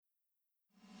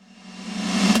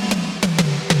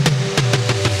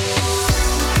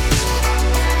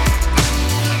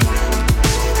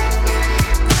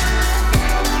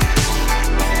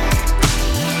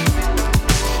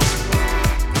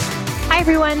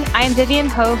I am Vivian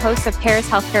Ho, host of Pair's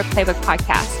Healthcare Playbook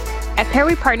podcast. At Pair,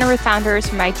 we partner with founders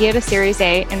from idea to Series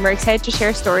A, and we're excited to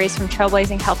share stories from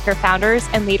trailblazing healthcare founders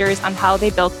and leaders on how they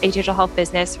built a digital health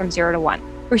business from 0 to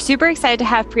 1. We're super excited to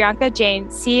have Priyanka Jain,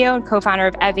 CEO and co-founder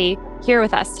of Evvy, here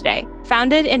with us today.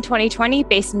 Founded in 2020,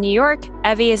 based in New York,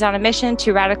 Evvy is on a mission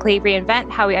to radically reinvent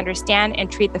how we understand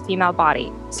and treat the female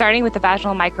body, starting with the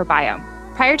vaginal microbiome.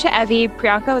 Prior to Evvy,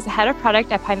 Priyanka was the head of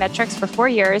product at Pymetrics for 4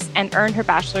 years and earned her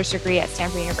bachelor's degree at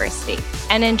Stanford University.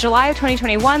 And in July of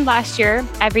 2021, last year,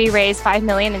 Evvy raised $5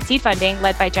 million in seed funding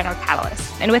led by General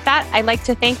Catalyst. And with that, I'd like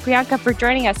to thank Priyanka for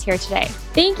joining us here today.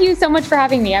 Thank you so much for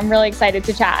having me. I'm really excited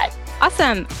to chat.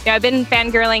 Awesome. I've been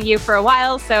fangirling you for a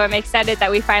while, so I'm excited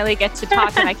that we finally get to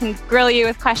talk and I can grill you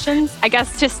with questions. I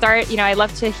guess to start, I'd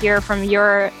love to hear from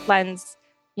your lens,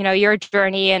 your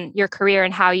journey and your career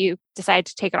and how you decided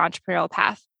to take an entrepreneurial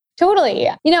path. Totally.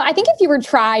 I think if you were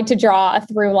tried to draw a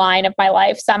through line of my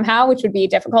life somehow, which would be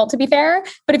difficult to be fair,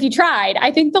 but if you tried,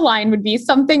 I think the line would be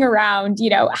something around,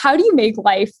 how do you make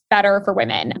life better for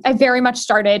women? I very much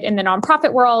started in the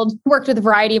nonprofit world, worked with a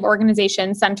variety of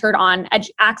organizations centered on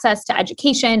access to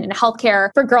education and healthcare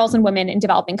for girls and women in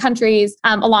developing countries,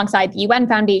 alongside the UN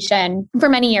Foundation for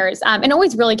many years, and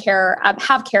always really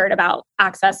have cared about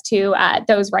access to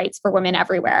those rights for women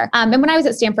everywhere. And when I was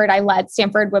at Stanford, I led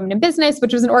Stanford Women in Business,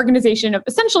 which was an organization of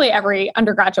essentially every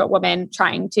undergraduate woman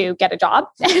trying to get a job.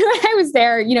 And when I was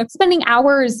there, spending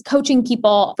hours coaching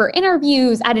people for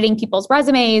interviews, editing people's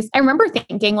resumes, I remember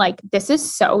thinking this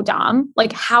is so dumb.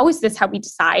 How is this how we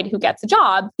decide who gets a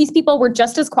job? These people were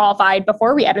just as qualified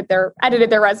before we edited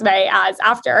their resume as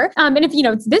after. And if,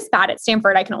 it's this bad at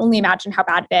Stanford, I can only imagine how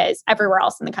bad it is everywhere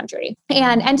else in the country.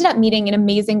 And ended up meeting an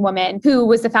amazing woman who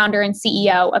was the founder and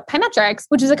CEO of Pymetrics,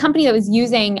 which is a company that was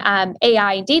using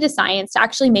AI and data science to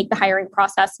actually make the hiring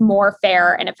process more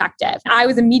fair and effective. I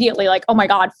was immediately like, oh my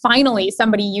God, finally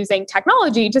somebody using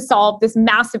technology to solve this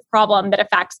massive problem that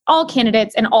affects all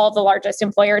candidates and all the largest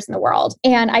employers in the world.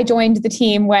 And I joined the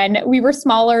team when we were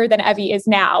smaller than Evvy is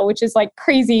now, which is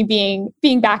crazy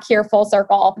being back here full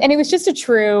circle. And it was just a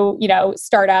true,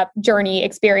 startup journey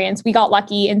experience. We got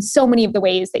lucky in so many of the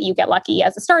ways that you get lucky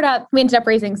as a startup. We ended up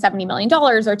raising $70 million.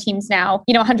 Our team's now,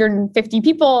 150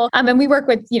 people. And we work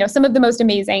with, some of the most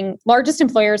amazing, largest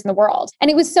employers in the world.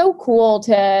 And it was so cool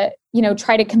to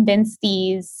try to convince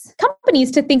these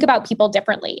companies to think about people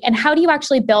differently. And how do you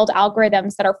actually build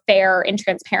algorithms that are fair and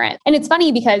transparent? And it's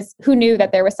funny because who knew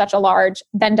that there was such a large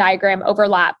Venn diagram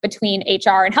overlap between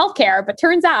HR and healthcare? But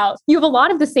turns out you have a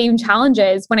lot of the same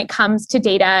challenges when it comes to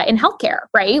data in healthcare,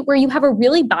 right? Where you have a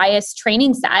really biased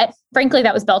training set, frankly,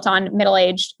 that was built on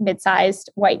middle-aged, mid-sized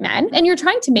white men. And you're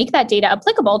trying to make that data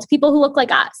applicable to people who look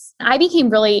like us. I became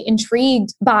really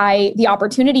intrigued by the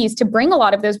opportunities to bring a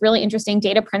lot of those really interesting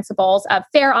data principles of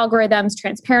fair algorithms,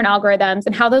 transparent algorithms,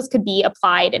 and how those could be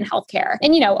applied in healthcare.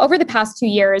 And, over the past 2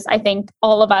 years, I think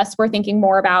all of us were thinking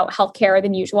more about healthcare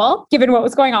than usual, given what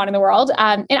was going on in the world.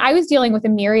 And I was dealing with a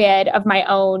myriad of my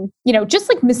own,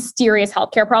 just mysterious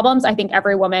healthcare problems. I think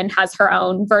every woman has her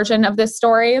own version of this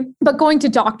story, but going to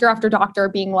doctor after doctor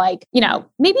being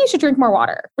maybe you should drink more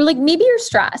water, or maybe you're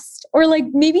stressed, or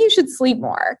maybe you should sleep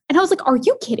more. And I was like, are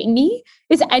you kidding me?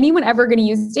 Is anyone ever going to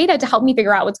use data to help me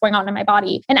figure out what's going on in my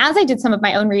body? And as I did some of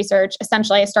my own research,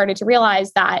 essentially, I started to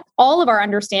realize that all of our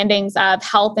understandings of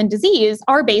health and disease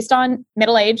are based on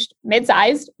middle-aged,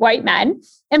 mid-sized white men.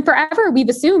 And forever, we've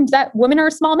assumed that women are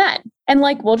small men. And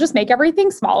we'll just make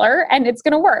everything smaller and it's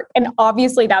going to work. And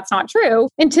obviously that's not true.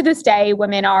 And to this day,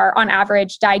 women are on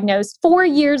average diagnosed 4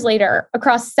 years later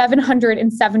across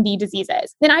 770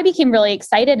 diseases. Then I became really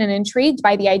excited and intrigued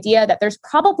by the idea that there's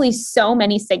probably so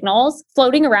many signals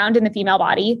floating around in the female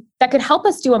body that could help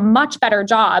us do a much better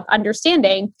job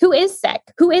understanding who is sick,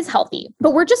 who is healthy.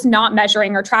 But we're just not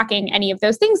measuring or tracking any of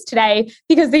those things today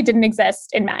because they didn't exist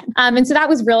in men. And so that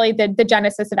was really the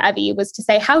genesis of Evvy, was to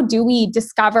say, how do we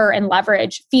discover and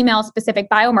leverage female-specific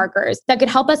biomarkers that could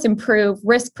help us improve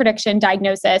risk prediction,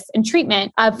 diagnosis, and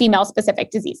treatment of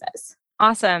female-specific diseases?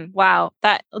 Awesome. Wow.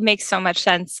 That makes so much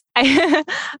sense. I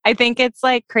think it's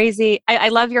crazy. I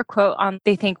love your quote on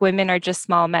they think women are just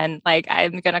small men.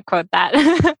 I'm going to quote that.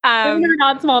 Women are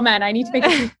not small men. I need to make a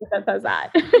t-shirt that says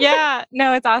that. Yeah.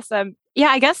 No, it's awesome. Yeah,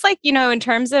 I guess in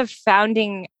terms of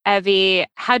founding Evvy,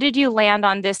 how did you land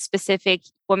on this specific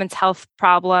women's health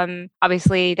problem?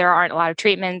 Obviously, there aren't a lot of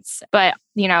treatments, but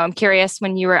I'm curious,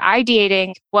 when you were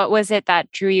ideating, what was it that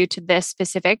drew you to this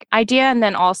specific idea? And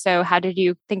then also, how did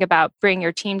you think about bringing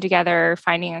your team together,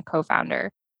 finding a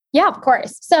co-founder? Yeah, of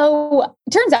course. So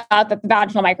it turns out that the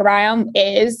vaginal microbiome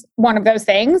is one of those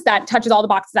things that touches all the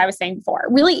boxes I was saying before.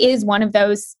 It really is one of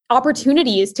those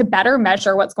opportunities to better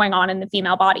measure what's going on in the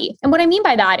female body. And what I mean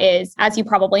by that is, as you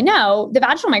probably know, the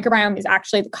vaginal microbiome is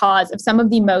actually the cause of some of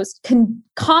the most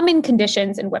common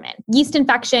conditions in women. Yeast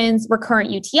infections,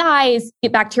 recurrent UTIs,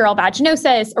 bacterial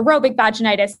vaginosis, aerobic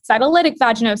vaginitis, cytolytic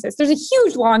vaginosis. There's a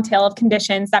huge long tail of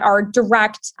conditions that are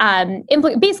direct,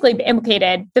 basically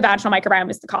implicated. The vaginal microbiome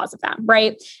is the cause of them,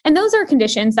 right? And those are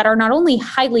conditions that are not only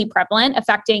highly prevalent,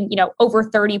 affecting, over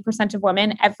 30% of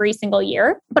women every single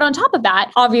year, but on top of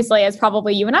that, obviously, as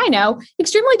probably you and I know,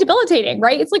 extremely debilitating,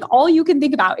 right? It's like all you can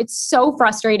think about. It's so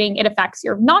frustrating. It affects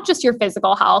not just your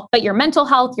physical health, but your mental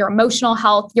health, your emotional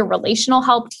health, your relational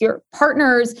health, your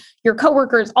partners, your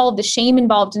coworkers, all of the shame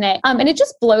involved in it. And it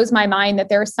just blows my mind that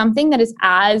there is something that is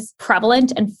as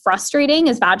prevalent and frustrating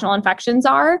as vaginal infections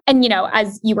are. And,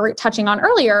 as you were touching on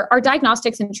earlier, our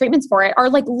diagnostics and treatments for it are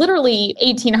like literally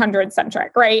 1800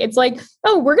 centric, right? It's like,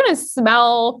 oh, we're going to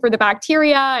smell for the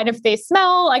bacteria. And if they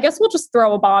smell, I guess we'll just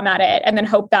throw a bomb at it and then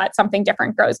hope that something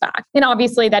different grows back. And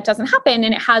obviously that doesn't happen.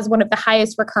 And it has one of the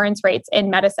highest recurrence rates in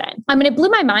medicine. And it blew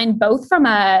my mind, both from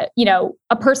a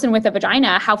person with a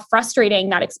vagina, how frustrating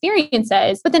that experience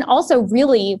is, but then also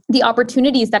really the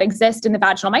opportunities that exist in the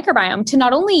vaginal microbiome to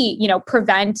not only,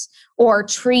 prevent or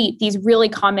treat these really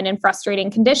common and frustrating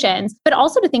conditions, but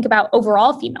also to think about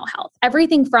overall female health.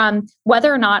 Everything from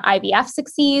whether or not IVF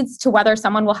succeeds to whether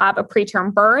someone will have a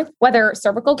preterm birth, whether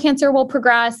cervical cancer will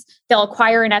progress, they'll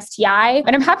acquire an STI.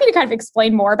 And I'm happy to kind of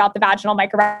explain more about the vaginal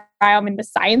microbiome and the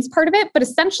science part of it, but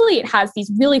essentially it has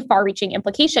these really far-reaching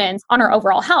implications on our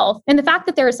overall health. And the fact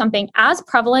that there is something as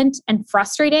prevalent and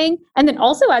frustrating, and then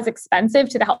also as expensive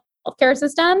to the healthcare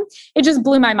system, it just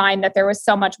blew my mind that there was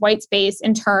so much white space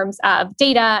in terms of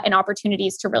data and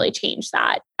opportunities to really change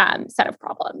that set of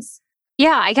problems.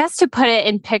 Yeah, I guess to put it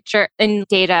in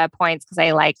data points, because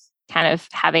I like kind of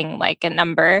having like a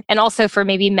number, and also for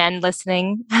maybe men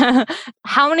listening,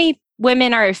 how many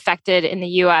women are affected in the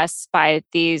US by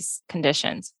these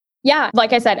conditions? Yeah,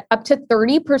 like I said, up to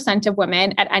 30% of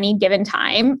women at any given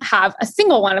time have a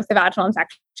single one of the vaginal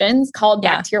infections called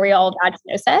bacterial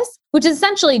vaginosis, which is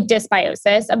essentially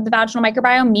dysbiosis of the vaginal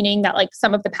microbiome, meaning that like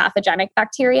some of the pathogenic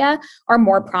bacteria are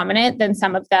more prominent than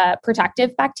some of the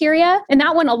protective bacteria. And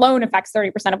that one alone affects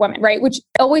 30% of women, right? Which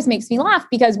always makes me laugh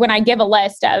because when I give a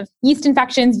list of yeast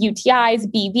infections, UTIs,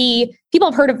 BV,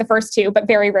 people have heard of the first two, but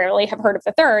very rarely have heard of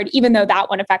the third, even though that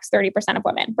one affects 30% of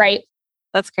women, right?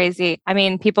 That's crazy. I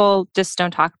mean, people just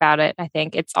don't talk about it. I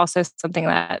think it's also something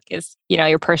that is,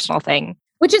 your personal thing.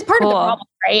 Which is part of the problem,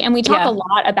 right? And we talk a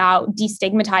lot about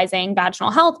destigmatizing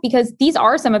vaginal health because these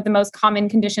are some of the most common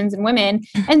conditions in women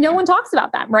and no one talks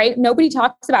about them, right? Nobody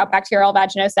talks about bacterial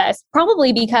vaginosis,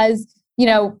 probably because,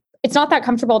 it's not that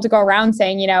comfortable to go around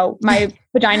saying, my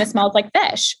vagina smells like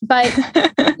fish, but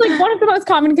it's like one of the most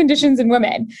common conditions in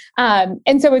women.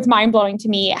 And so it's mind-blowing to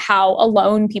me how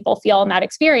alone people feel in that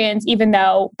experience, even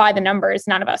though by the numbers,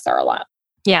 none of us are alone.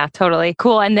 Yeah, totally.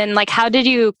 Cool. And then how did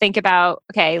you think about,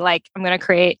 okay, I'm going to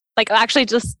create, actually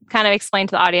just kind of explain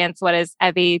to the audience, what does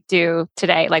Evvy do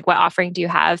today? What offering do you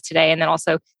have today? And then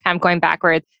also kind of going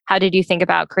backwards, how did you think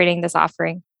about creating this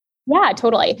offering? Yeah,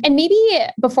 totally. And maybe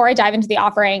before I dive into the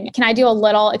offering, can I do a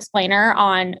little explainer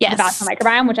on the vaginal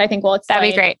microbiome, which I think will explain.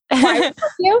 That'd be great. Why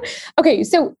you. Okay,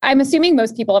 so I'm assuming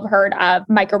most people have heard of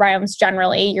microbiomes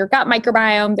generally. Your gut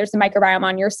microbiome, there's a microbiome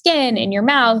on your skin, in your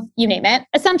mouth, you name it.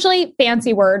 Essentially,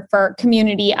 fancy word for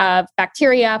community of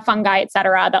bacteria, fungi, et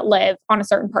cetera, that live on a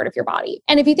certain part of your body.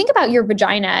 And if you think about your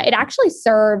vagina, it actually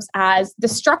serves as the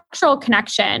structural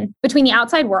connection between the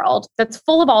outside world that's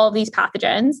full of all of these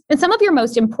pathogens and some of your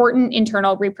most important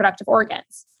internal reproductive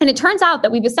organs. And it turns out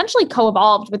that we've essentially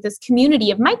co-evolved with this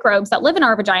community of microbes that live in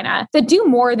our vagina that do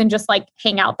more than just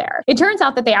hang out there. It turns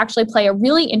out that they actually play a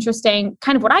really interesting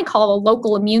kind of what I call a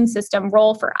local immune system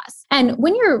role for us. And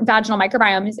when your vaginal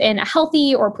microbiome is in a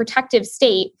healthy or protective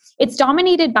state, it's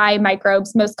dominated by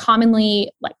microbes, most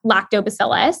commonly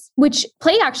lactobacillus, which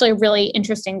play actually a really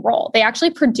interesting role. They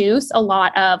actually produce a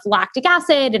lot of lactic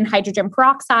acid and hydrogen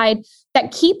peroxide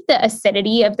that keep the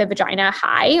acidity of the vagina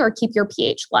high or keep your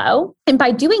pH low. And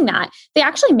by doing that, they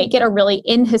actually make it a really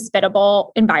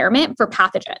inhospitable environment for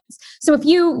pathogens. So if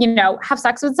you, have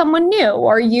sex with someone new,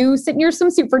 or you sit in your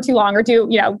swimsuit for too long, or do,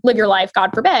 live your life,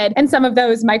 God forbid, and some of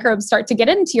those microbes start to get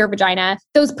into your vagina,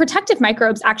 those protective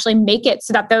microbes actually make it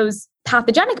so that those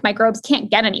pathogenic microbes can't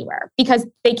get anywhere because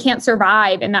they can't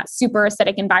survive in that super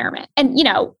acidic environment. And,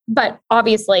 but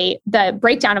obviously the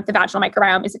breakdown of the vaginal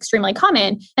microbiome is extremely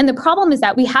common. And the problem is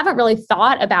that we haven't really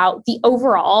thought about the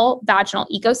overall vaginal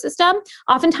ecosystem.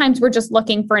 Oftentimes we're just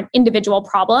looking for an individual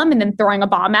problem and then throwing a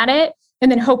bomb at it,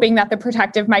 and then hoping that the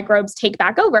protective microbes take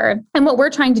back over. And what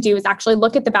we're trying to do is actually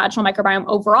look at the vaginal microbiome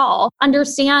overall,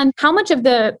 understand how much of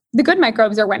the good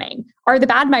microbes are winning. Are the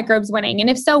bad microbes winning? And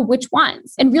if so, which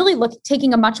ones? And really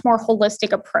taking a much more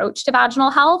holistic approach to vaginal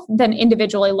health than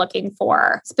individually looking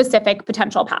for specific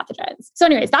potential pathogens. So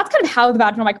anyways, that's kind of how the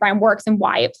vaginal microbiome works and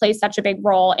why it plays such a big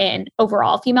role in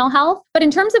overall female health. But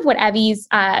in terms of what Evvy's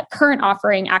current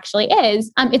offering actually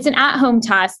is, it's an at-home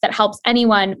test that helps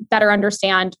anyone better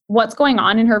understand what's going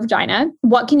on in her vagina,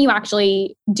 what can you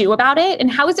actually do about it,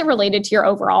 and how is it related to your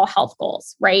overall health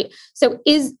goals, right? So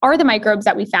are the microbes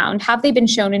that we found, have they been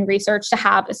shown in research to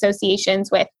have associations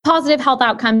with positive health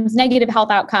outcomes, negative health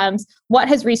outcomes? What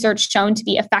has research shown to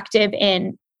be effective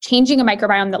in changing a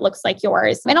microbiome that looks like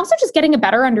yours? And also just getting a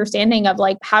better understanding of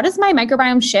how does my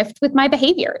microbiome shift with my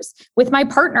behaviors, with my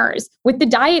partners, with the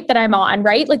diet that I'm on,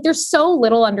 right? There's so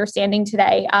little understanding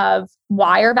today of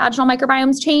why our vaginal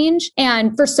microbiomes change.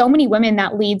 And for so many women,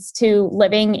 that leads to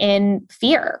living in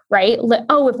fear, right?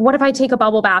 What if I take a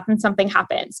bubble bath and something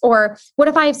happens? Or what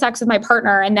if I have sex with my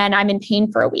partner and then I'm in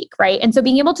pain for a week, right? And so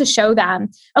being able to show them,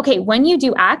 okay, when you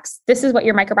do X, this is what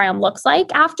your microbiome looks like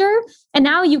after. And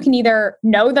now you can either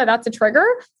know that that's a trigger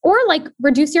or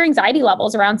reduce your anxiety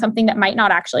levels around something that might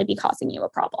not actually be causing you a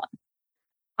problem.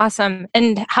 Awesome.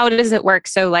 And how does it work?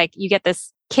 So you get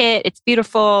this kit, it's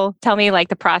beautiful. Tell me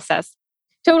the process.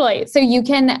 Totally. So you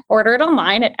can order it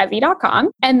online at evvy.com,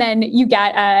 and then you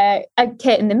get a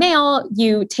kit in the mail.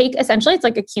 You take, essentially, it's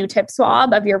like a Q-tip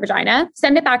swab of your vagina,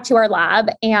 send it back to our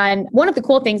lab. And one of the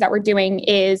cool things that we're doing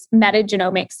is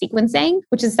metagenomic sequencing,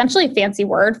 which is essentially a fancy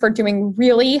word for doing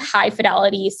really high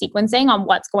fidelity sequencing on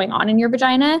what's going on in your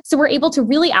vagina. So we're able to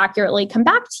really accurately come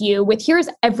back to you with here's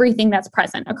everything that's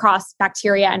present across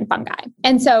bacteria and fungi.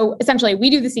 And so essentially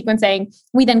we do the sequencing.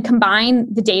 We then combine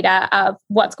the data of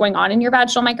what's going on in your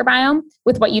vaginal microbiome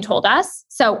with what you told us.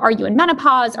 So are you in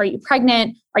menopause? Are you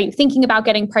pregnant? Are you thinking about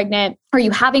getting pregnant? Are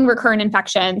you having recurrent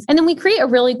infections? And then we create a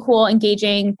really cool,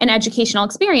 engaging, and educational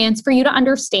experience for you to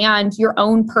understand your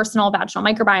own personal vaginal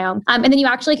microbiome. And then you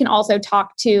actually can also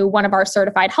talk to one of our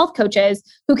certified health coaches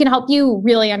who can help you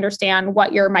really understand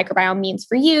what your microbiome means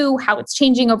for you, how it's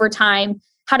changing over time,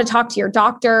 how to talk to your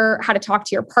doctor, how to talk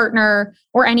to your partner,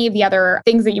 or any of the other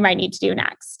things that you might need to do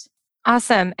next.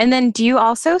 Awesome. And then do you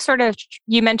also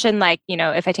you mentioned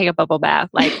if I take a bubble bath,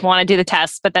 want to do the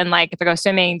test, but then if I go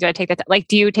swimming, do I take the,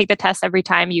 do you take the test every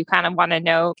time you kind of want to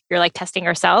know if you're testing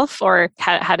yourself, or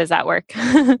how does that work?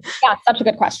 Yeah, such a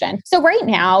good question. So right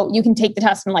now you can take the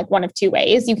test in one of two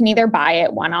ways. You can either buy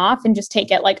it one-off and just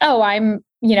take it I'm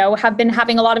have been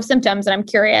having a lot of symptoms and I'm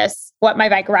curious what my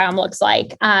microbiome looks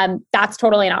like. That's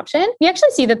totally an option. We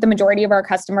actually see that the majority of our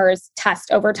customers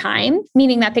test over time,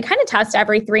 meaning that they kind of test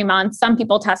every 3 months. Some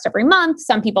people test every month,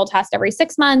 some people test every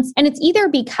 6 months. And it's either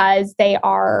because they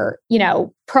are,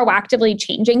 proactively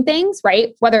changing things,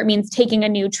 right? Whether it means taking a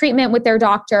new treatment with their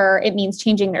doctor, it means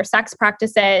changing their sex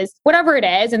practices, whatever it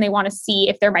is, and they want to see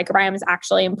if their microbiome is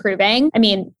actually improving. I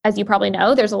mean, as you probably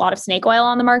know, there's a lot of snake oil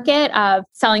on the market of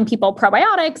selling people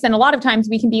probiotics. And a lot of times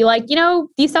we can be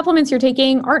these supplements you're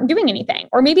taking aren't doing anything,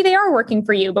 or maybe they are working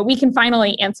for you, but we can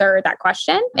finally answer that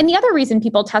question. And the other reason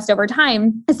people test over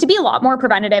time is to be a lot more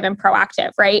preventative and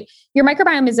proactive, right? Your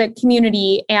microbiome is a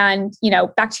community, and,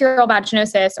 bacterial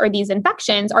vaginosis or these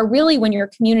infections are really when your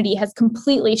community has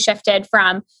completely shifted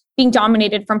from being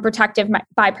dominated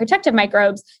by protective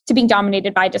microbes to being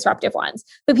dominated by disruptive ones.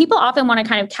 But people often want to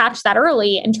kind of catch that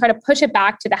early and try to push it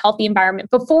back to the healthy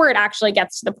environment before it actually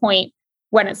gets to the point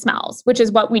when it smells, which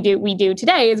is what we do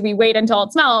today is we wait until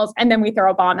it smells and then we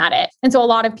throw a bomb at it. And so a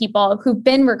lot of people who've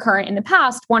been recurrent in the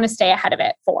past want to stay ahead of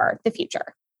it for the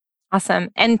future. Awesome.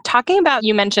 And talking about,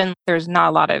 you mentioned there's not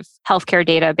a lot of healthcare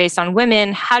data based on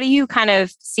women. How do you kind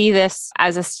of see this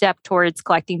as a step towards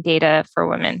collecting data for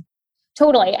women?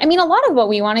 Totally. I mean, a lot of what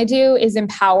we want to do is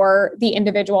empower the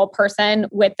individual person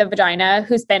with the vagina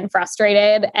who's been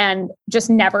frustrated and just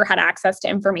never had access to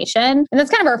information. And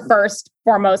that's kind of our first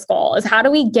foremost goal is how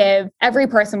do we give every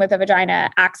person with a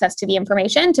vagina access to the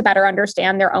information to better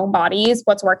understand their own bodies,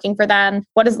 what's working for them,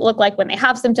 what does it look like when they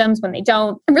have symptoms, when they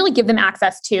don't, and really give them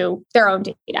access to their own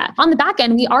data. On the back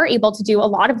end, we are able to do a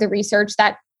lot of the research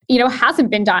that hasn't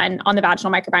been done on the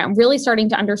vaginal microbiome, really starting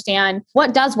to understand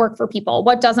what does work for people,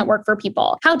 what doesn't work for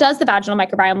people. How does the vaginal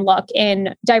microbiome look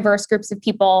in diverse groups of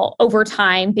people over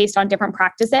time based on different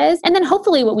practices? And then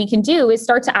hopefully what we can do is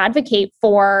start to advocate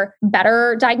for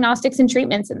better diagnostics and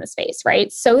treatments in the space,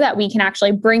 right? So that we can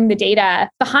actually bring the data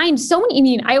behind so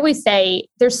many. I always say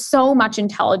there's so much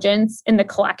intelligence in the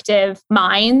collective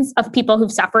minds of people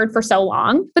who've suffered for so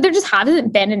long, but there just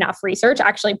hasn't been enough research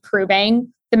actually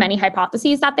proving the many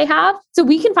hypotheses that they have. So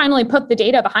we can finally put the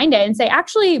data behind it and say,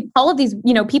 actually, all of these,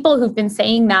 people who've been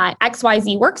saying that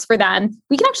XYZ works for them,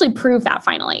 we can actually prove that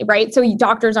finally, right? So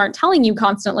doctors aren't telling you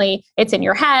constantly, it's in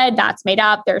your head, that's made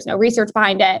up, there's no research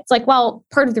behind it. It's like, well,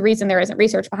 part of the reason there isn't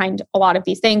research behind a lot of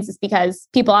these things is because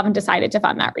people haven't decided to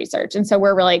fund that research. And so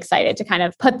we're really excited to kind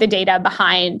of put the data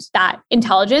behind that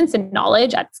intelligence and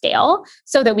knowledge at scale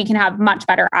so that we can have much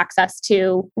better access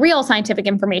to real scientific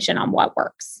information on what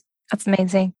works. That's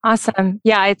amazing. Awesome.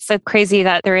 Yeah, it's so crazy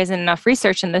that there isn't enough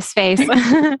research in this space.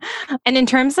 And in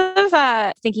terms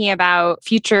of thinking about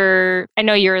future, I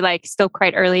know you're still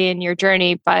quite early in your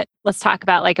journey, but let's talk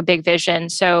about a big vision.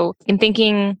 So in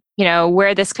thinking,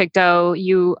 where this could go,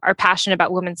 you are passionate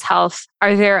about women's health.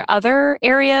 Are there other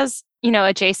areas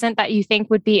adjacent that you think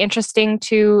would be interesting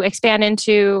to expand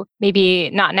into? Maybe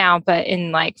not now, but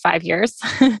in 5 years?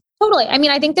 Totally.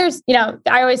 I think there's,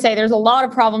 I always say there's a lot of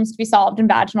problems to be solved in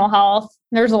vaginal health.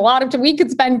 There's a lot of, we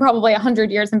could spend probably 100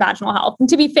 years in vaginal health. And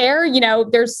to be fair,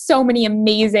 there's so many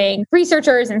amazing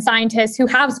researchers and scientists who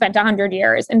have spent 100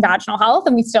 years in vaginal health,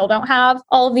 and we still don't have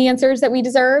all of the answers that we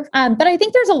deserve. But I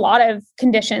think there's a lot of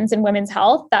conditions in women's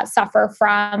health that suffer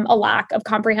from a lack of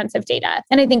comprehensive data.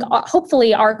 And I think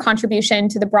hopefully our contribution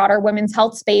to the broader women's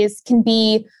health space can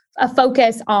be a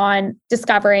focus on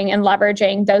discovering and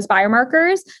leveraging those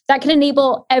biomarkers that can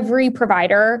enable every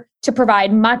provider to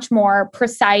provide much more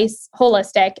precise,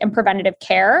 holistic, and preventative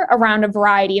care around a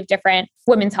variety of different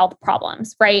women's health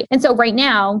problems, right? And so right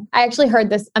now, I actually heard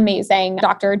this amazing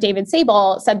Dr. David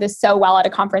Sable said this so well at a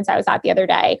conference I was at the other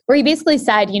day, where he basically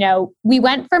said, we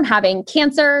went from having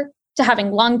cancer to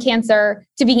having lung cancer,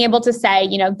 to being able to say,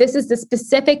 this is the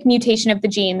specific mutation of the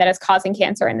gene that is causing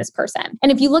cancer in this person.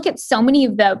 And if you look at so many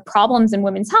of the problems in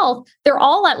women's health, they're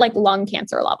all at lung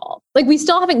cancer level. We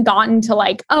still haven't gotten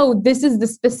to this is the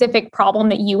specific problem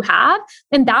that you have.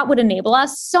 And that would enable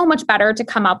us so much better to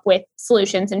come up with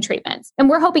solutions and treatments. And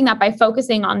we're hoping that by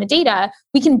focusing on the data,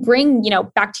 we can bring,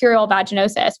 bacterial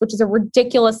vaginosis, which is a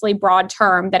ridiculously broad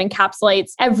term that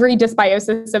encapsulates every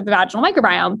dysbiosis of the vaginal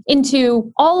microbiome,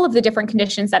 into all of the different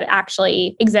conditions that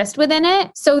actually exist within it,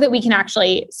 so that we can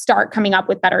actually start coming up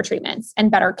with better treatments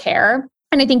and better care.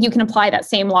 And I think you can apply that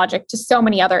same logic to so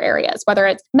many other areas, whether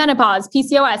it's menopause,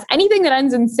 PCOS, anything that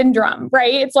ends in syndrome,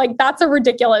 right? It's that's a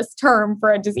ridiculous term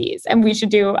for a disease. And we should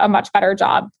do a much better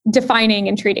job defining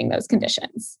and treating those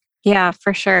conditions. Yeah,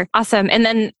 for sure. Awesome. And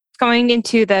then going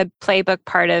into the playbook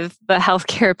part of the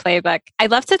healthcare playbook,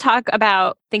 I'd love to talk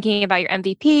about thinking about your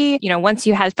MVP. Once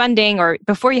you had funding or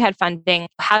before you had funding,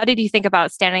 how did you think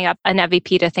about standing up an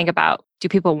MVP to think about, do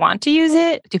people want to use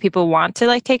it? Do people want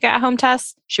to take at-home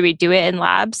tests? Should we do it in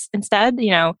labs instead?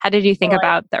 How did you think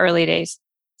about the early days?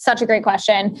 Such a great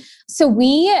question. So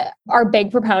we are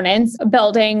big proponents of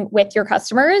building with your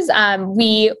customers.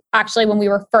 We actually, when we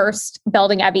were first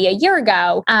building Evvy a year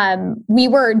ago, we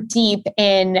were deep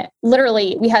in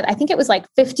literally, we had, I think it was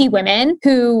 50 women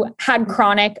who had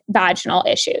chronic vaginal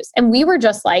issues. And we were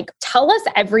just tell us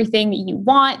everything that you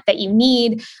want, that you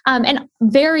need. And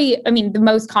the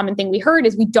most common thing we heard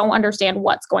is we don't understand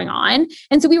what's going on.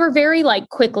 And so we were very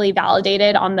quickly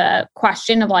validated on the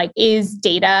question of is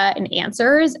data and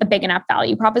answers a big enough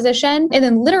value proposition? And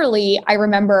then literally, I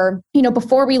remember,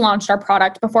 before we launched our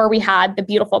product, before we had the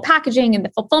beautiful packaging and the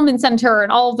fulfillment center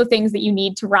and all of the things that you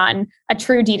need to run a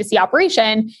true D2C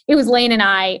operation, it was Lane and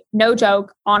I, no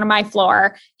joke, on my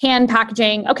floor, hand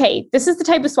packaging. Okay, this is the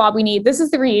type of swab we need. This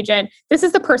is the reagent. This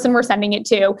is the person we're sending it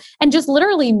to. And just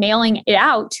literally mailing it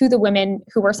out to the women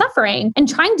who were suffering and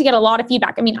trying to get a lot of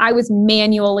feedback. I was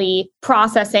manually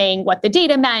processing what the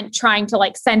data meant, trying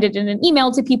to send it in an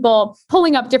email to people,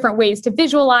 pulling up different ways to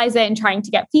visualize it and trying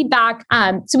to get feedback.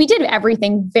 So we did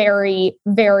everything very,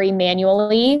 very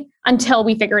manually until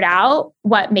we figured out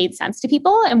what made sense to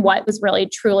people and what was really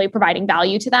truly providing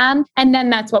value to them. And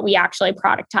then that's what we actually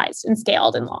productized and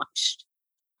scaled and launched.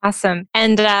 Awesome.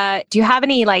 And do you have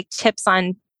any tips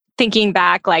on thinking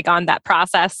back on that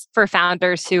process for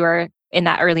founders who are in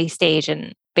that early stage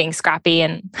and being scrappy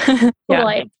and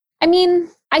Totally.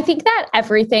 I think that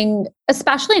everything,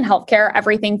 especially in healthcare,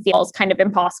 everything feels kind of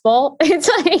impossible. It's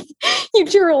like you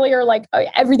truly are like, oh,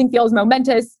 everything feels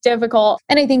momentous, difficult.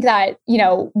 And I think that,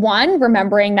 one,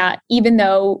 remembering that even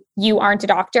though you aren't a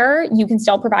doctor, you can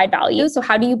still provide value. So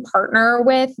how do you partner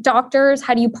with doctors?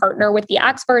 How do you partner with the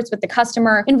experts, with the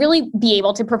customer, and really be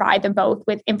able to provide them both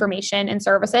with information and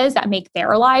services that make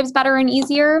their lives better and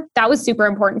easier? That was super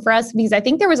important for us because I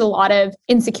think there was a lot of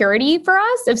insecurity for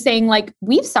us of saying like,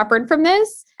 we've suffered from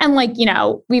this. And like,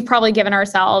 we've probably given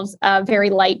ourselves a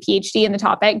very light PhD in the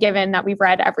topic, given that we've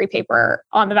read every paper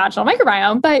on the vaginal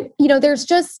microbiome. But, there's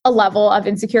just a level of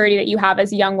insecurity that you have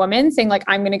as a young woman saying like,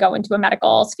 I'm going to go into a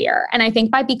medical sphere. And I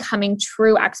think by becoming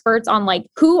true experts on like,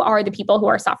 who are the people who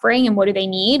are suffering and what do they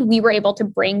need, we were able to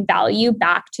bring value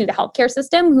back to the healthcare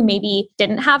system who maybe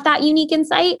didn't have that unique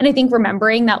insight. And I think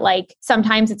remembering that like,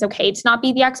 sometimes it's okay to not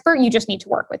be the expert. You just need to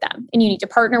work with them and you need to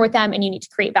partner with them and you need to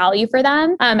create value for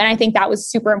them. And I think that was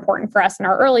super important for us in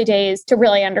our early days to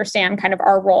really understand kind of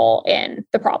our role in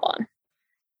the problem.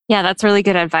 Yeah, that's really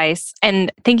good advice.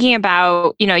 And thinking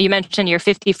about, you mentioned your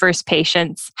 51st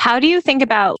patients. How do you think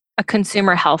about a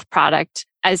consumer health product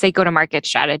as a go-to-market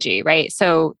strategy, right?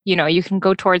 So, you can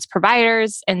go towards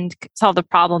providers and solve the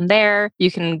problem there.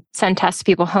 You can send tests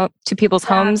to people's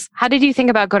homes. How did you think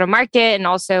about go-to-market and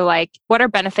also like, what are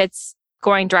benefits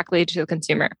going directly to the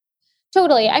consumer?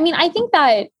 Totally. I mean, I think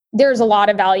that there's a lot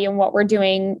of value in what we're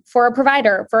doing for a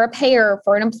provider, for a payer,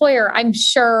 for an employer. I'm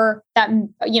sure that,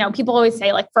 people always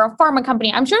say like for a pharma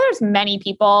company, I'm sure there's many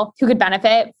people who could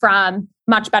benefit from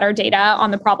much better data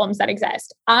on the problems that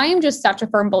exist. I'm just such a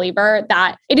firm believer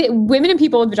that women and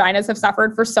people with vaginas have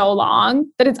suffered for so long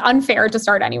that it's unfair to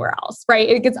start anywhere else, right?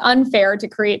 It gets unfair to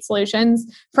create solutions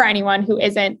for anyone who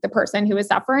isn't the person who is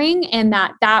suffering, and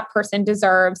that person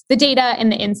deserves the data and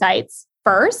the insights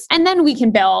first. And then we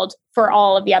can build for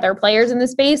all of the other players in the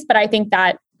space. But I think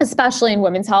that especially in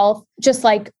women's health, just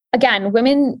like, again,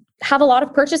 women have a lot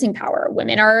of purchasing power.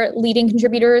 Women are leading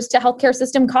contributors to healthcare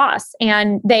system costs,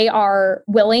 and they are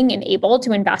willing and able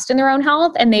to invest in their own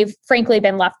health. And they've frankly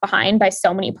been left behind by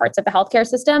so many parts of the healthcare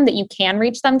system that you can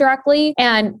reach them directly.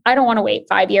 And I don't want to wait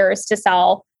 5 years to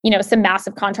sell some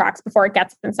massive contracts before it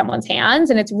gets in someone's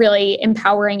hands. And it's really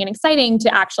empowering and exciting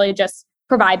to actually just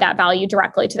provide that value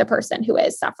directly to the person who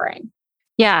is suffering.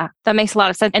 Yeah, that makes a lot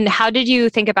of sense. And how did you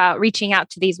think about reaching out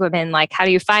to these women? Like, how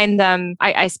do you find them?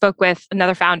 I spoke with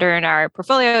another founder in our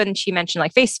portfolio and she mentioned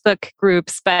like Facebook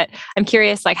groups, but I'm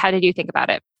curious, like, how did you think about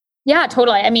it? Yeah,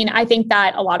 totally. I mean, I think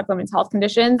that a lot of women's health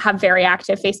conditions have very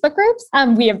active Facebook groups.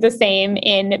 We have the same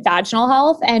in vaginal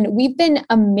health. And we've been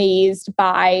amazed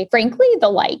by, frankly,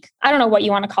 I don't know what you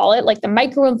want to call it, like the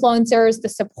micro-influencers, the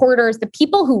supporters, the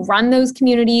people who run those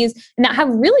communities and that have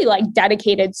really like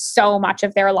dedicated so much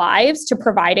of their lives to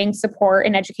providing support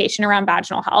and education around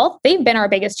vaginal health. They've been our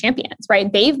biggest champions,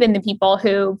 right? They've been the people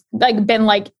who've been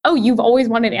like, oh, you've always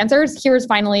wanted answers. Here's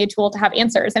finally a tool to have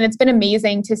answers. And it's been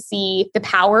amazing to see the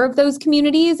power of those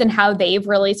communities and how they've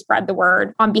really spread the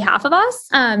word on behalf of us.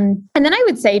 And then I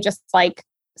would say just like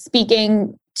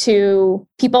speaking to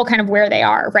people kind of where they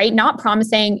are, right? Not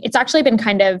promising. It's actually been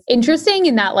kind of interesting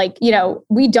in that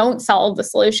we don't sell the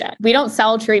solution. We don't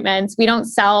sell treatments. We don't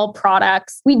sell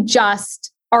products. We just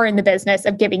are in the business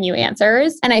of giving you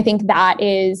answers. And I think that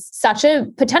is such a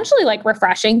potentially like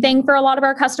refreshing thing for a lot of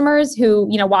our customers who,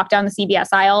 walk down the CVS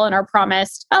aisle and are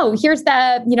promised, oh, here's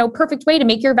the, perfect way to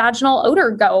make your vaginal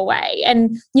odor go away.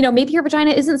 And, maybe your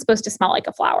vagina isn't supposed to smell like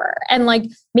a flower. And like,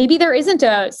 maybe there isn't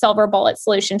a silver bullet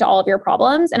solution to all of your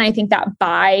problems. And I think that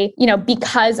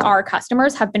because our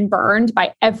customers have been burned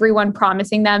by everyone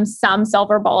promising them some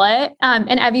silver bullet. And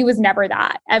Evvy was never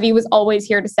that. Evvy was always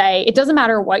here to say, it doesn't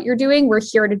matter what you're doing. We're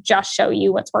here to just show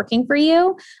you what's working for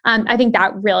you. I think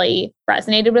that really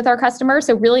resonated with our customers.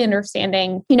 So really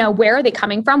understanding, where are they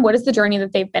coming from? What is the journey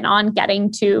that they've been on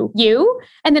getting to you?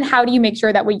 And then how do you make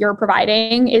sure that what you're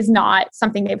providing is not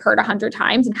something they've heard 100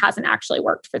 times and hasn't actually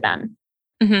worked for them?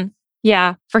 Mm-hmm.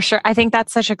 Yeah, for sure. I think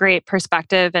that's such a great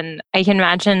perspective. And I can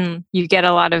imagine you get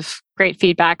a lot of great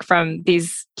feedback from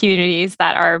these communities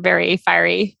that are very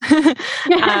fiery.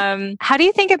 How do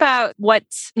you think about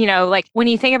when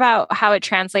you think about how it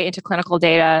translates into clinical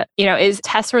data, is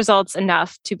test results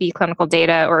enough to be clinical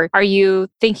data? Or are you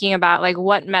thinking about like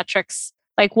what metrics,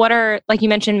 like what are, like you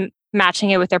mentioned, matching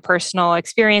it with their personal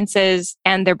experiences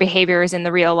and their behaviors in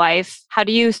the real life? How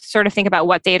do you sort of think about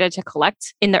what data to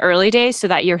collect in the early days so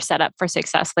that you're set up for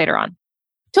success later on?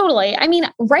 Totally. I mean,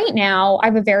 right now, I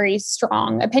have a very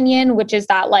strong opinion, which is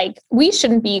that we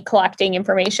shouldn't be collecting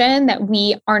information that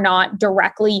we are not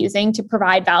directly using to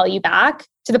provide value back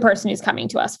to the person who's coming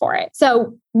to us for it.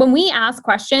 So when we ask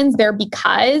questions, they're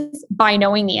because by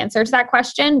knowing the answer to that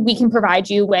question, we can provide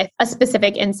you with a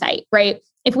specific insight, right?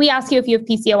 If we ask you if you have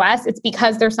PCOS, it's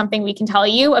because there's something we can tell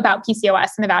you about PCOS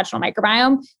and the vaginal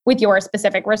microbiome with your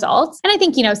specific results. And I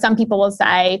think, some people will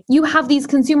say, you have these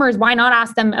consumers, why not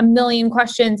ask them a million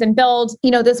questions and build,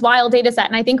 this wild data set?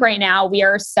 And I think right now we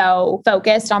are so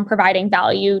focused on providing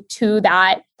value to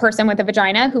that person with a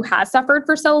vagina who has suffered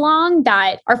for so long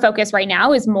that our focus right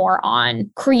now is more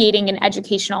on creating an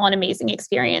educational and amazing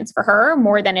experience for her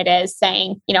more than it is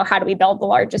saying, how do we build the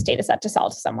largest data set to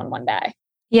sell to someone one day?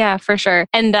 Yeah, for sure.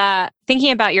 And thinking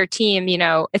about your team,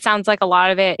 it sounds like a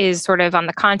lot of it is sort of on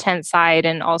the content side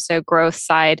and also growth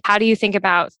side. How do you think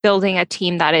about building a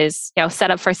team that is, set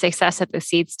up for success at the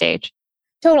seed stage?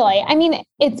 Totally. I mean,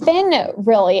 it's been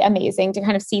really amazing to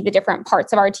kind of see the different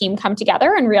parts of our team come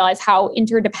together and realize how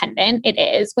interdependent it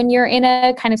is when you're in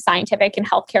a kind of scientific and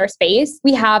healthcare space.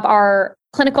 We have our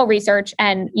clinical research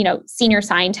and, senior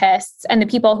scientists and the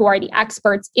people who are the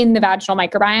experts in the vaginal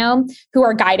microbiome who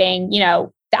are guiding,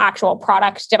 the actual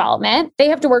product development. They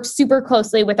have to work super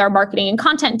closely with our marketing and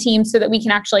content team so that we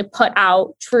can actually put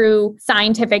out true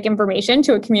scientific information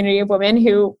to a community of women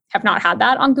who have not had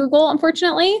that on Google,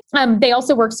 unfortunately. They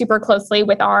also work super closely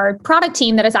with our product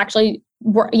team that is actually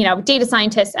data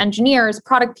scientists, engineers,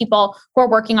 product people who are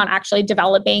working on actually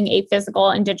developing a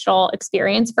physical and digital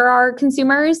experience for our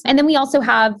consumers. And then we also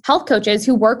have health coaches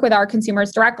who work with our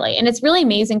consumers directly. And it's really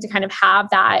amazing to kind of have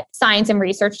that science and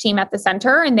research team at the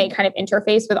center, and they kind of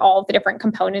interface with all of the different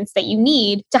components that you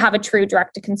need to have a true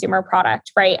direct-to-consumer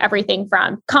product, right? Everything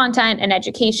from content and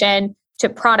education to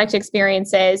product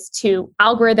experiences, to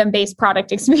algorithm-based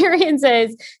product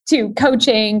experiences, to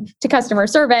coaching, to customer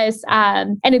service.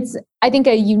 And it's, I think,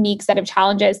 a unique set of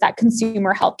challenges that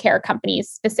consumer healthcare companies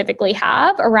specifically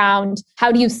have around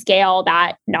how do you scale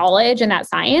that knowledge and that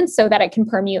science so that it can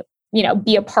permeate,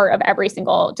 be a part of every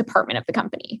single department of the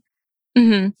company.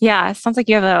 Mm-hmm. Yeah, it sounds like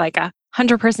you have a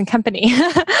 100-person company.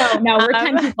 No, we're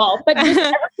 10 people, but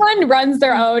just everyone runs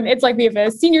their own. It's like we have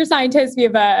a senior scientist, we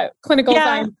have a clinical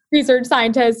science research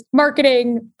scientist,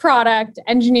 marketing, product,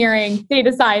 engineering,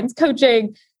 data science,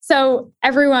 coaching. So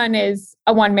everyone is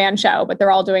a one-man show, but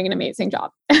they're all doing an amazing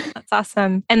job. That's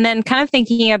awesome. And then kind of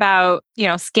thinking about,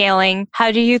 scaling,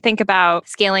 how do you think about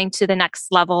scaling to the next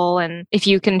level? And if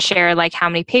you can share how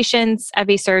many patients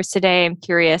Evvy serves today, I'm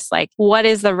curious, what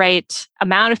is the right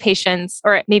amount of patients,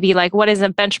 or maybe what is a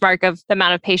benchmark of the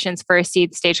amount of patients for a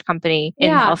seed stage company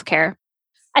in healthcare?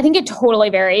 I think it totally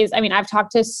varies. I mean, I've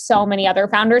talked to so many other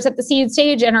founders at the seed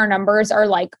stage, and our numbers are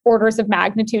orders of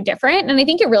magnitude different. And I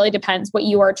think it really depends what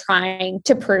you are trying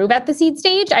to prove at the seed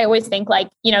stage. I always think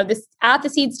this at the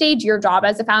seed stage, your job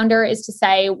as a founder is to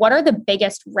say, what are the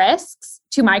biggest risks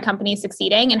to my company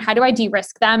succeeding, and how do I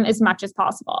de-risk them as much as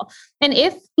possible? And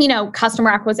if, customer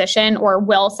acquisition or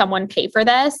will someone pay for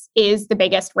this is the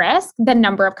biggest risk, the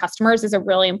number of customers is a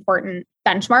really important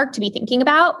benchmark to be thinking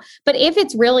about. But if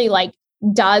it's really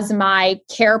does my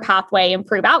care pathway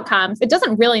improve outcomes? It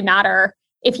doesn't really matter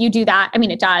if you do that. I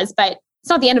mean, it does, but it's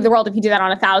not the end of the world if you do that on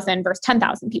 1,000 versus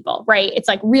 10,000 people, right? It's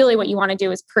really what you want to do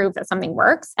is prove that something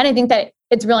works. And I think that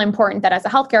it's really important that as a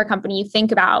healthcare company, you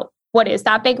think about what is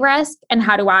that big risk and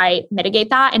how do I mitigate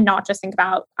that, and not just think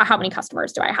about how many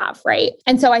customers do I have, right?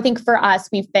 And so I think for us,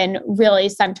 we've been really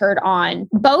centered on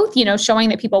both, showing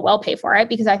that people will pay for it,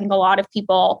 because I think a lot of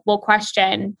people will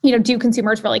question, do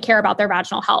consumers really care about their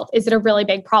vaginal health? Is it a really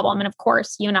big problem? And of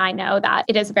course, you and I know that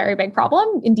it is a very big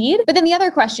problem indeed. But then the other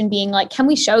question being can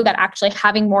we show that actually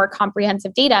having more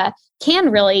comprehensive data can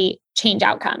really change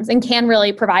outcomes and can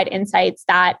really provide insights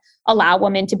that allow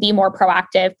women to be more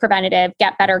proactive, preventative,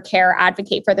 get better care,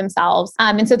 advocate for themselves.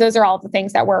 And so those are all the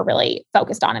things that we're really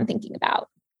focused on and thinking about.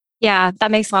 Yeah, that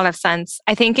makes a lot of sense.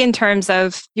 I think in terms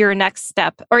of your next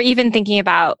step, or even thinking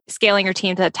about scaling your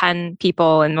team to 10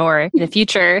 people and more in the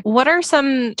future, what are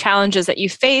some challenges that you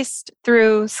faced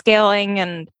through scaling,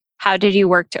 and how did you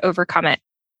work to overcome it?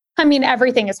 I mean,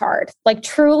 everything is hard.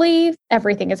 Truly,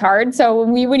 everything is hard. So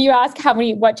when you ask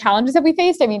what challenges have we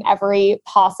faced, I mean, every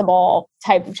possible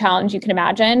type of challenge you can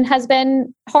imagine has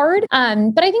been hard.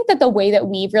 But I think that the way that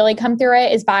we've really come through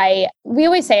it is we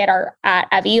always say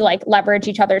at Evvy, leverage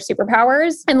each other's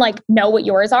superpowers and know what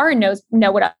yours are and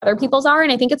know what other people's are.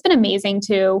 And I think it's been amazing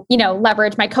to,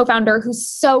 leverage my co-founder who's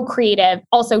so creative,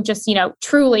 also just,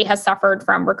 truly has suffered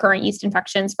from recurrent yeast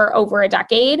infections for over a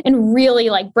decade, and really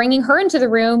bringing her into the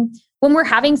room when we're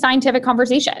having scientific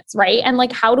conversations, right? And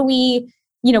how do we,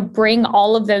 bring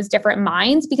all of those different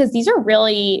minds, because these are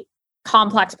really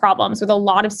complex problems with a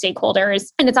lot of stakeholders.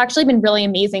 And it's actually been really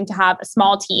amazing to have a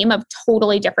small team of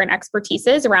totally different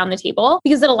expertises around the table,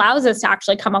 because it allows us to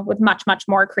actually come up with much, much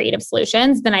more creative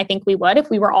solutions than I think we would if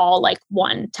we were all like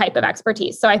one type of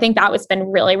expertise. So I think that has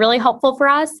been really, really helpful for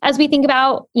us as we think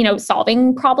about,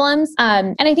 solving problems.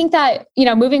 And I think that,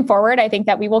 moving forward, I think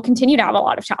that we will continue to have a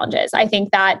lot of challenges. I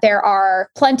think that there are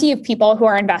plenty of people who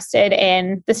are invested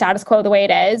in the status quo the way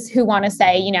it is, who want to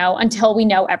say, until we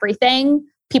know everything,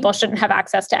 people shouldn't have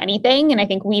access to anything. And I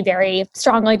think we very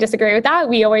strongly disagree with that.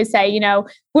 We always say,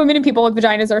 women and people with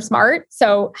vaginas are smart.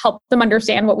 So help them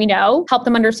understand what we know, help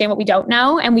them understand what we don't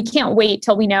know. And we can't wait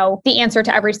till we know the answer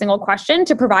to every single question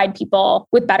to provide people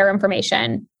with better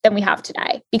information than we have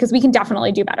today, because we can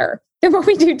definitely do better than what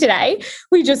we do today.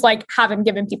 We just haven't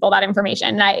given people that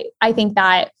information. And I think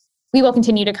that we will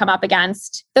continue to come up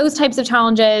against those types of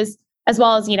challenges. As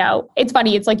well as, it's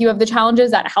funny. It's you have the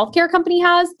challenges that a healthcare company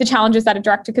has, the challenges that a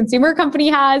direct-to-consumer company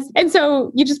has. And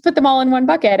so you just put them all in one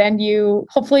bucket and you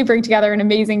hopefully bring together an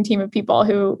amazing team of people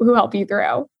who help you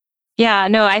through. Yeah,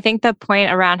 no, I think the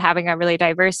point around having a really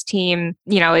diverse team,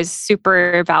 is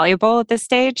super valuable at this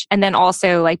stage. And then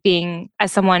also being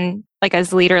as someone,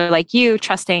 as a leader like you,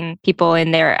 trusting people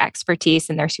in their expertise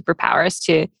and their superpowers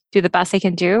to do the best they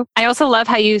can do. I also love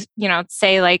how you,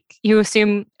 say you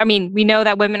assume, we know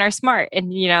that women are smart and,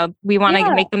 we want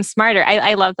to make them smarter.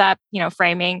 I love that,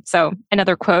 framing. So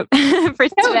another quote for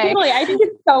today. Totally. I think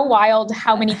it's so wild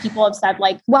how many people have said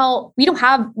well, we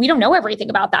don't know everything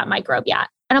about that microbe yet.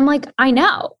 And I'm like, I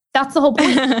know. That's the whole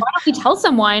point. Why don't you tell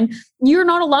someone you're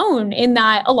not alone in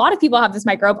that a lot of people have this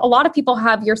microbe, a lot of people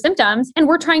have your symptoms, and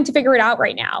we're trying to figure it out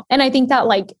right now. And I think that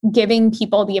giving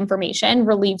people the information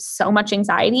relieves so much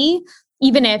anxiety,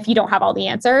 even if you don't have all the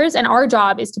answers. And our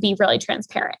job is to be really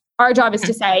transparent. Our job is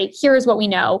to say, here's what we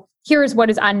know. Here's what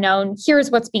is unknown.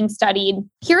 Here's what's being studied.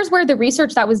 Here's where the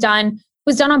research that was done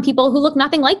on people who look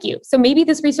nothing like you. So maybe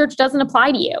this research doesn't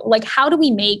apply to you. How do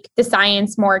we make the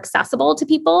science more accessible to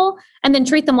people and then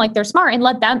treat them like they're smart and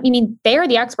let them, they're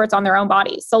the experts on their own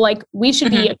bodies. So we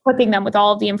should be equipping them with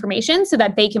all of the information so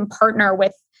that they can partner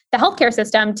with the healthcare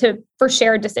system for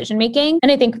shared decision making.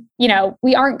 And I think,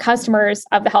 we aren't customers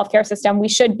of the healthcare system. We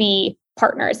should be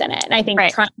partners in it. And I think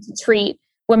trying to treat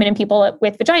women and people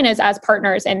with vaginas as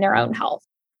partners in their own health.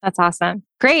 That's awesome.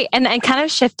 Great. And kind of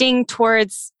shifting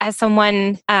towards, as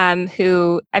someone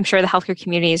who I'm sure the healthcare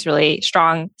community is really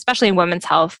strong, especially in women's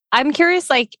health. I'm curious,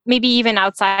 maybe even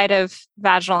outside of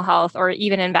vaginal health or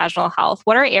even in vaginal health,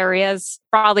 what are areas,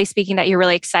 broadly speaking, that you're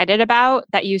really excited about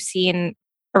that you've seen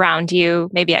around you,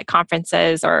 maybe at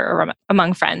conferences or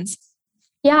among friends?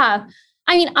 Yeah.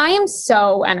 I am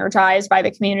so energized by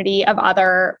the community of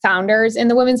other founders in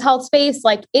the women's health space.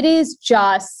 It is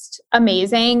just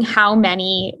amazing how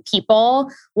many people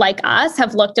like us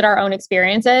have looked at our own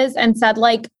experiences and said,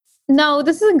 no,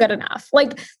 this isn't good enough.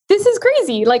 This is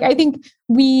crazy. I think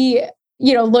we,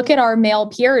 look at our male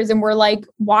peers and we're like,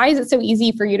 why is it so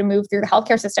easy for you to move through the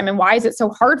healthcare system? And why is it so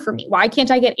hard for me? Why can't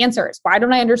I get answers? Why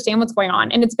don't I understand what's going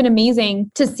on? And it's been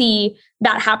amazing to see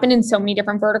that happen in so many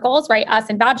different verticals, right? Us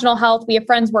in vaginal health, we have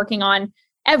friends working on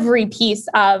every piece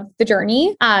of the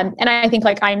journey. And I think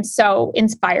I'm so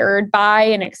inspired by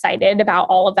and excited about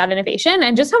all of that innovation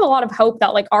and just have a lot of hope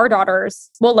that our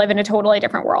daughters will live in a totally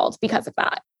different world because of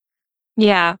that.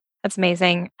 Yeah, that's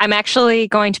amazing. I'm actually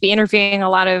going to be interviewing a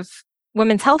lot of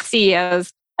women's health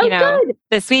CEOs,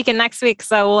 this week and next week.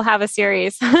 So we'll have a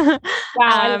series. Wow,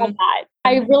 I love that.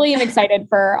 I really am excited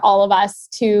for all of us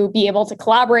to be able to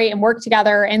collaborate and work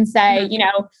together and say,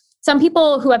 some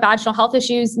people who have vaginal health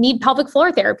issues need pelvic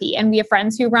floor therapy. And we have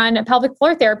friends who run a pelvic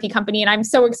floor therapy company. And I'm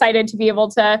so excited to be able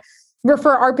to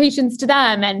refer our patients to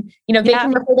them and, they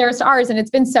can refer theirs to ours. And it's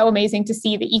been so amazing to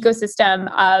see the ecosystem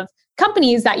of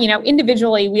companies that,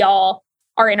 individually we all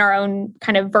are in our own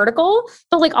kind of vertical,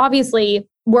 but obviously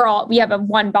we have a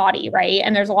one body, right?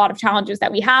 And there's a lot of challenges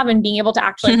that we have and being able to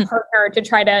actually partner to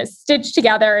try to stitch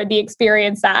together the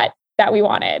experience that we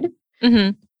wanted.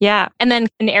 Mm-hmm. Yeah. And then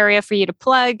an area for you to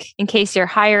plug in case you're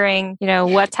hiring,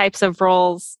 what types of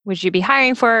roles would you be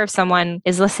hiring for if someone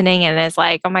is listening and is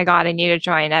like, oh my God, I need to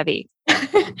join Evvy?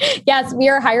 Yes, we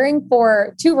are hiring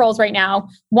for 2 roles right now,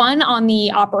 one on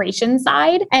the operations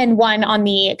side and one on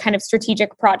the kind of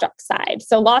strategic project side.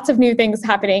 So lots of new things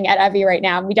happening at Evvy right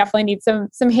now. We definitely need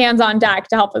some hands on deck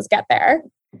to help us get there.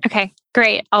 Okay,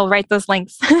 great. I'll write those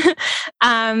links.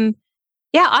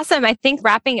 Yeah, awesome. I think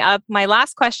wrapping up, my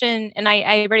last question, and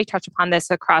I already touched upon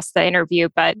this across the interview,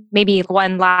 but maybe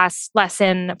one last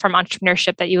lesson from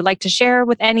entrepreneurship that you would like to share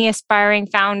with any aspiring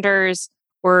founders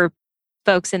or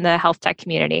folks in the health tech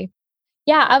community.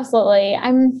 Yeah, absolutely.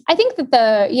 I think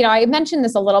that I mentioned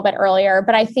this a little bit earlier,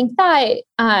 but I think that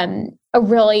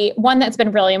one that's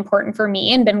been really important for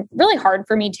me and been really hard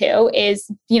for me too is,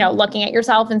 looking at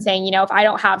yourself and saying, if I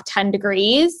don't have 10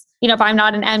 degrees, if I'm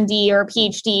not an MD or a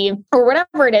PhD or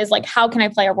whatever it is, like, how can I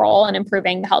play a role in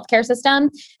improving the healthcare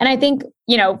system? And I think,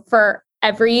 for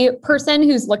every person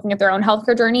who's looking at their own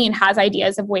healthcare journey and has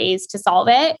ideas of ways to solve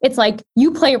it, it's like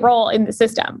you play a role in the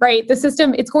system, right? The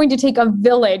system, it's going to take a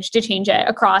village to change it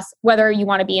across whether you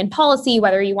want to be in policy,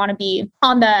 whether you want to be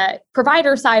on the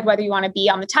provider side, whether you want to be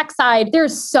on the tech side.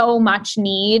 There's so much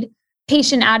need.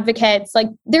 Patient advocates, like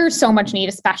there's so much need,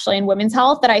 especially in women's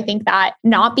health, that I think that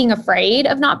not being afraid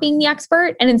of not being the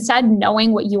expert and instead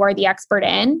knowing what you are the expert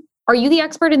in. Are you the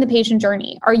expert in the patient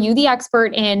journey? Are you the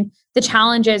expert in the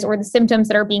challenges or the symptoms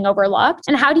that are being overlooked?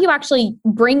 And how do you actually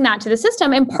bring that to the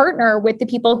system and partner with the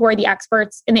people who are the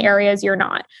experts in the areas you're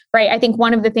not, right? I think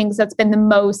one of the things that's been the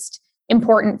most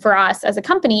important for us as a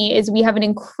company is we have an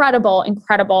incredible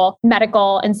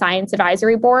medical and science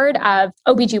advisory board of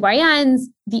OBGYNs,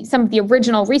 some of the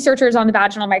original researchers on the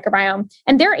vaginal microbiome,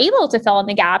 and they're able to fill in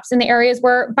the gaps in the areas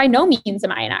where by no means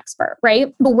am I an expert,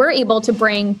 right? But we're able to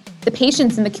bring the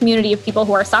patients in the community of people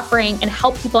who are suffering and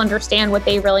help people understand what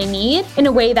they really need in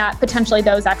a way that potentially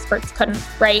those experts couldn't,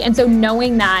 right? And so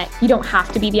knowing that you don't have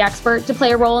to be the expert to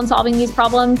play a role in solving these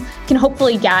problems can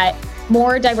hopefully get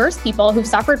more diverse people who've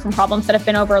suffered from problems that have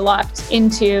been overlooked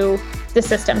into the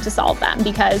system to solve them.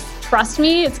 Because trust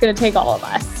me, it's going to take all of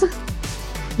us.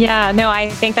 Yeah, no, I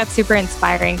think that's super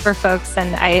inspiring for folks.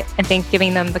 And I think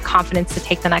giving them the confidence to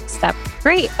take the next step.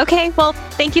 Great. Okay. Well,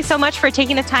 thank you so much for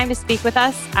taking the time to speak with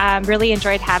us. Really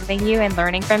enjoyed having you and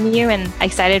learning from you, and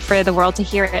excited for the world to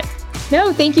hear it.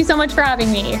 No, thank you so much for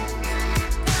having me.